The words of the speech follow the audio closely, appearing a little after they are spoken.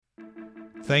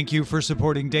Thank you for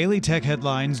supporting Daily Tech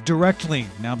Headlines directly.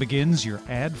 Now begins your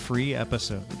ad-free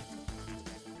episode.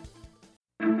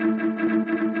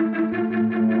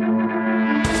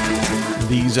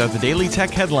 These are the Daily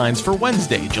Tech Headlines for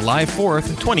Wednesday, July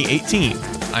 4th, 2018.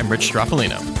 I'm Rich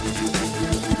Stroffolino.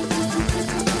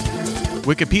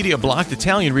 Wikipedia blocked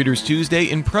Italian readers Tuesday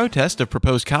in protest of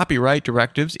proposed copyright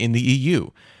directives in the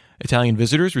EU. Italian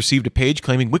visitors received a page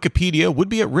claiming Wikipedia would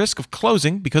be at risk of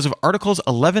closing because of Articles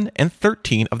 11 and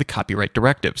 13 of the copyright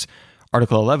directives.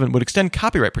 Article 11 would extend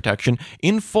copyright protection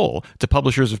in full to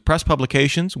publishers of press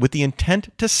publications with the intent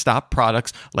to stop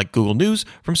products like Google News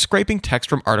from scraping text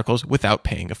from articles without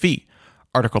paying a fee.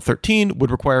 Article 13 would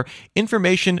require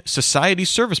information society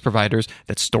service providers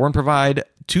that store and provide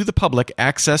to the public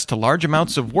access to large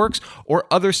amounts of works or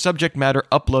other subject matter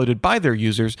uploaded by their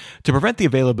users to prevent the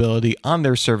availability on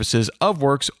their services of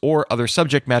works or other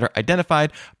subject matter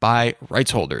identified by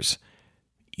rights holders.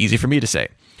 Easy for me to say.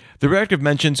 The directive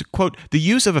mentions, quote, the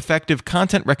use of effective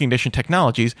content recognition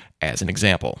technologies as an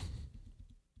example.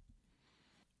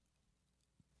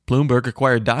 Bloomberg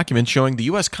acquired documents showing the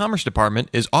U.S. Commerce Department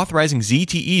is authorizing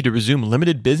ZTE to resume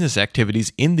limited business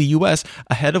activities in the U.S.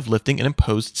 ahead of lifting an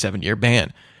imposed 7-year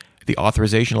ban. The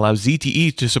authorization allows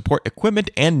ZTE to support equipment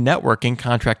and networking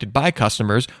contracted by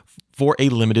customers for a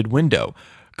limited window,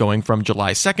 going from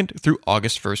July 2nd through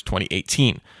August 1st,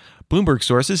 2018. Bloomberg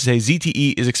sources say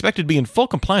ZTE is expected to be in full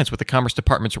compliance with the Commerce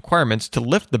Department's requirements to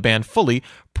lift the ban fully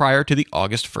prior to the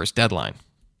August 1st deadline.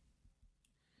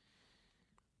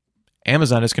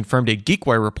 Amazon has confirmed a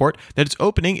GeekWire report that it's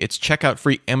opening its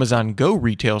checkout-free Amazon Go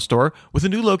retail store with a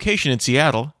new location in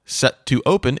Seattle, set to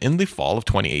open in the fall of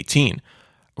 2018.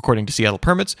 According to Seattle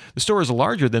permits, the store is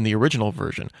larger than the original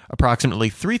version, approximately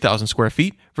 3,000 square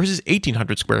feet versus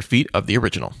 1,800 square feet of the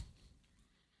original.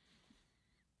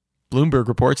 Bloomberg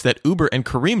reports that Uber and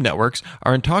Careem networks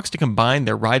are in talks to combine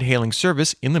their ride-hailing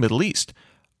service in the Middle East.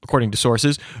 According to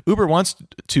sources, Uber wants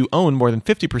to own more than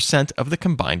 50% of the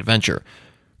combined venture.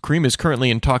 Careem is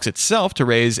currently in talks itself to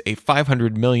raise a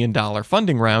 $500 million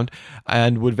funding round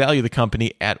and would value the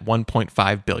company at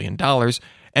 $1.5 billion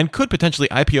and could potentially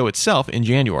IPO itself in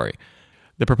January.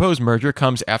 The proposed merger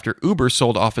comes after Uber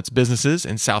sold off its businesses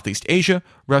in Southeast Asia,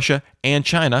 Russia, and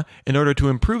China in order to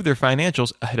improve their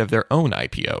financials ahead of their own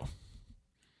IPO.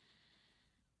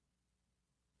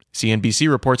 CNBC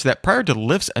reports that prior to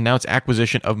Lyft's announced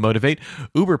acquisition of Motivate,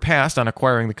 Uber passed on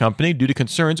acquiring the company due to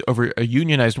concerns over a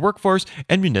unionized workforce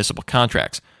and municipal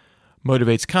contracts.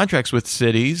 Motivate's contracts with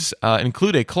cities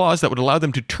include a clause that would allow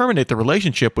them to terminate the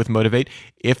relationship with Motivate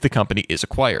if the company is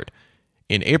acquired.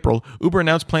 In April, Uber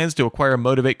announced plans to acquire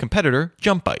Motivate competitor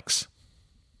Jump Bikes.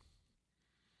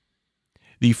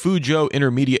 The Fuzhou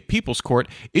Intermediate People's Court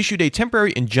issued a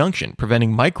temporary injunction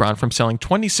preventing Micron from selling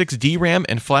 26 DRAM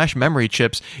and flash memory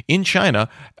chips in China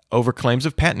over claims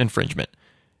of patent infringement.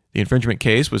 The infringement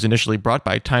case was initially brought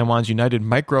by Taiwan's United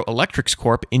Microelectrics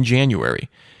Corp. In January.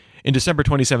 In December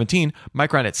 2017,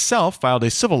 Micron itself filed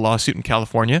a civil lawsuit in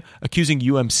California accusing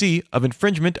UMC of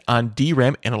infringement on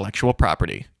DRAM intellectual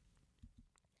property.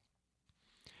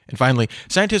 And finally,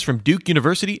 scientists from Duke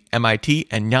University, MIT,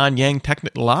 and Nanyang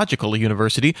Technological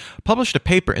University published a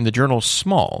paper in the journal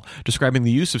Small describing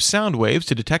the use of sound waves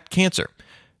to detect cancer.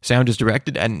 Sound is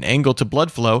directed at an angle to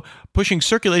blood flow, pushing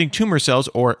circulating tumor cells,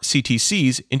 or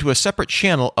CTCs, into a separate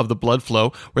channel of the blood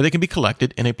flow where they can be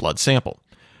collected in a blood sample.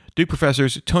 Duke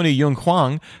professors Tony Yung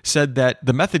Huang said that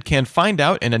the method can find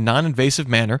out in a non-invasive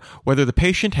manner whether the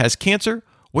patient has cancer,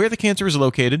 where the cancer is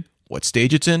located, what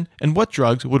stage it's in, and what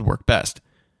drugs would work best.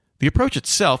 The approach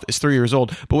itself is 3 years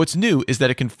old, but what's new is that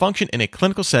it can function in a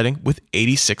clinical setting with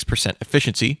 86%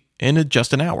 efficiency in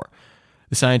just an hour.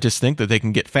 The scientists think that they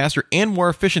can get faster and more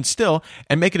efficient still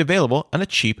and make it available on a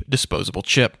cheap, disposable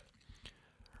chip.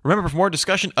 Remember, for more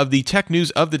discussion of the tech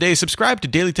news of the day, subscribe to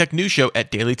Daily Tech News Show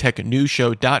at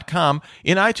dailytechnewsshow.com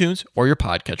in iTunes or your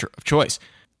podcatcher of choice.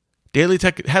 Daily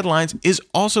Tech Headlines is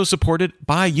also supported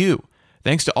by you.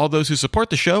 Thanks to all those who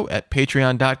support the show at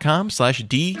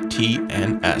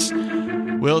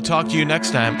patreon.com/DTNS. We'll talk to you next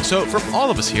time. So from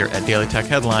all of us here at Daily Tech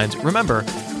Headlines, remember,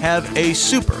 have a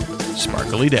super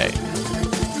sparkly day.